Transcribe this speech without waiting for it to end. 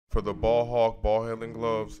For the Ball Hog ball handling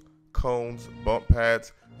gloves, cones, bump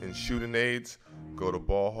pads, and shooting aids, go to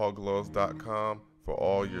ballhoggloves.com for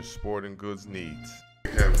all your sporting goods needs.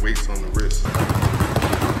 Have weights on the wrist.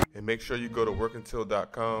 And make sure you go to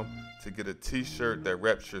workuntil.com to get a t-shirt that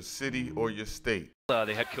reps your city or your state.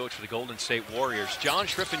 The head coach for the Golden State Warriors. John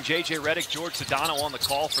Shriffen, J.J. Redick, George Sedano on the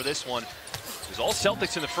call for this one. It was all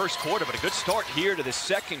Celtics in the first quarter, but a good start here to the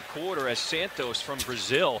second quarter as Santos from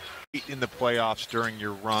Brazil. In the playoffs during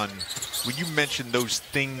your run, when you mentioned those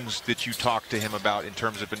things that you talked to him about in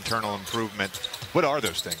terms of internal improvement, what are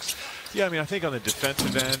those things? Yeah, I mean, I think on the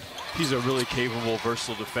defensive end, he's a really capable,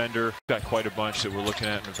 versatile defender. Got quite a bunch that we're looking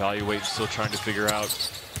at and evaluating, still trying to figure out,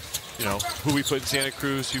 you know, who we put in Santa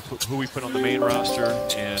Cruz, who we put on the main roster,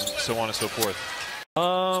 and so on and so forth.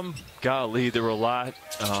 Golly, there were a lot.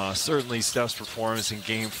 Certainly Steph's performance in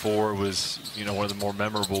Game 4 was, you know, one of the more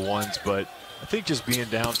memorable ones, but I think just being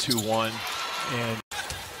down 2-1 and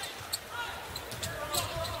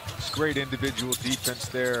it's great individual defense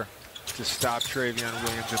there to stop Travion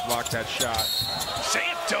Williams and block that shot.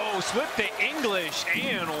 Santos with the English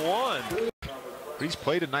and one. But he's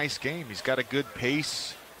played a nice game. He's got a good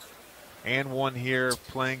pace and one here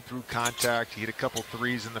playing through contact. He hit a couple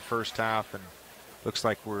threes in the first half and looks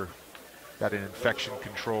like we're got an infection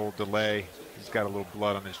control delay. He's got a little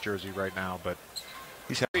blood on his jersey right now, but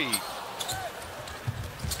he's happy.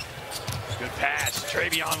 Good pass,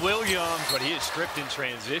 Travion Williams, but he is stripped in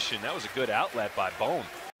transition. That was a good outlet by Bone.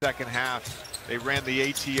 Second half, they ran the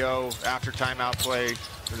ATO after timeout play.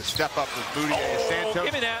 There's a step up with Booty. Santos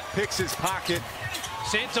give me that. Picks his pocket.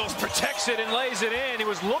 Santos protects it and lays it in. He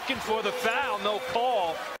was looking for the foul, no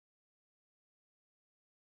call.